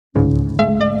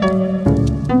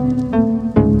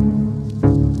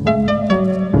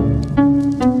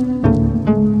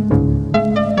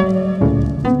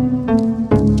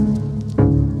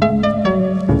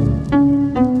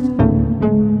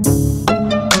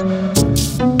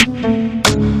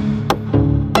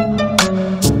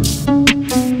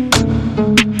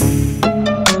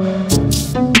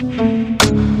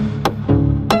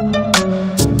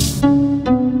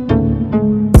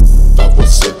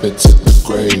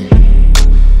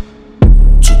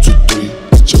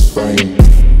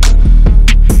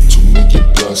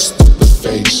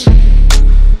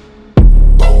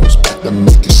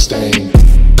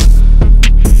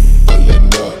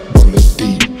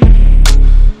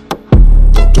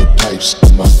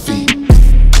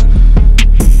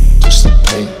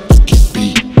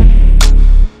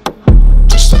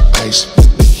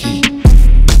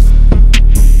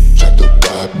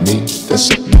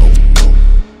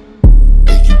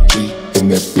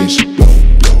that bitch blow,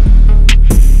 blow.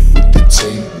 With the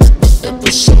team, never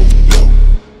ever solo.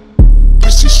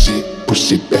 Press this shit,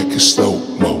 push it back in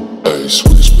slow-mo. Ayy,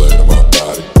 switchblade on my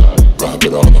body, drop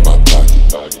it all in my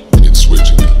pocket. Hit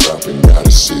switch and get dropping, got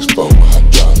a 6-4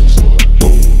 hydraulics.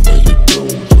 Boom, now you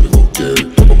doom, 24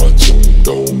 karat up on my tune.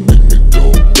 Don't make me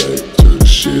go back to the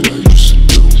shit I used to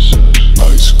do.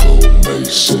 Ice cold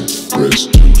Mason, press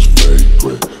juice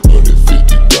fragrant,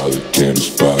 $150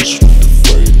 candles, box with the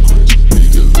fragrance.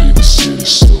 Need to leave the city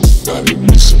soon, not even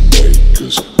missing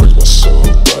acres. Break my soul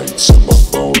right, till my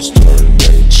bones turn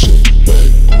ancient.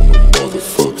 Back on the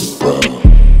motherfucking prowl.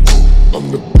 I'm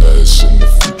the past and the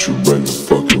future ain't the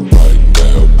fucking right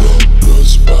now.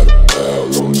 Drugs by the pile,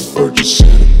 only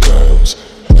purchasing the pounds.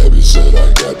 Habits that I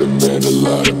got demand a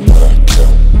lot in my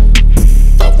account.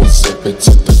 517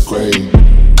 to the grave.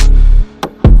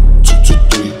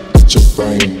 223, get your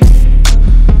brain.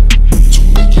 2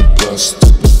 million plus to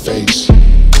the face.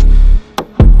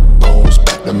 Bones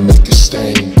back to make a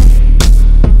stain.